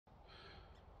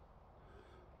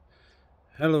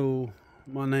Hello,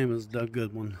 my name is Doug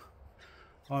Goodwin.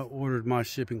 I ordered my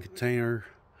shipping container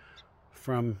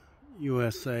from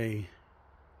USA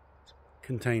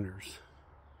Containers.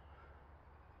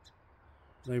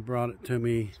 They brought it to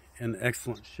me in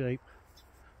excellent shape.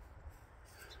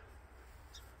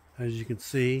 As you can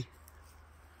see,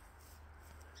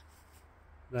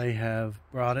 they have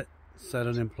brought it, set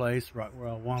it in place right where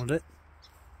I wanted it.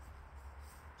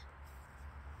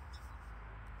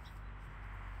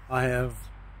 I have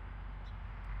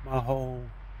my whole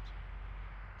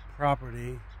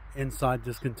property inside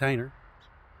this container.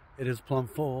 It is plumb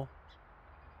full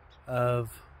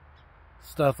of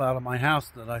stuff out of my house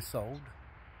that I sold.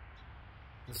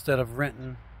 Instead of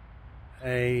renting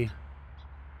a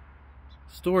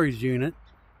storage unit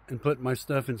and putting my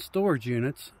stuff in storage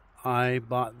units, I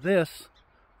bought this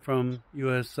from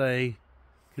USA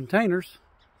Containers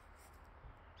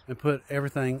and put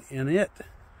everything in it.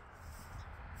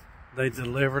 They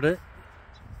delivered it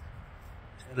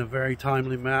in a very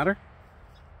timely manner.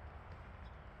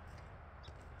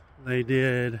 They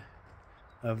did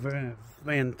a very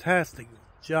fantastic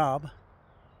job.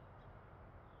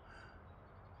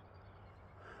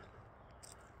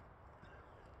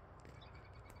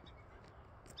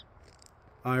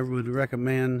 I would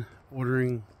recommend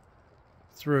ordering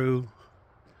through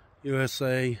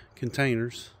USA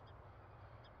Containers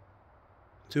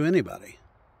to anybody.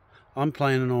 I'm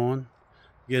planning on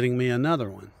getting me another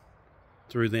one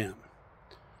through them.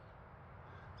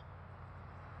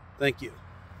 Thank you.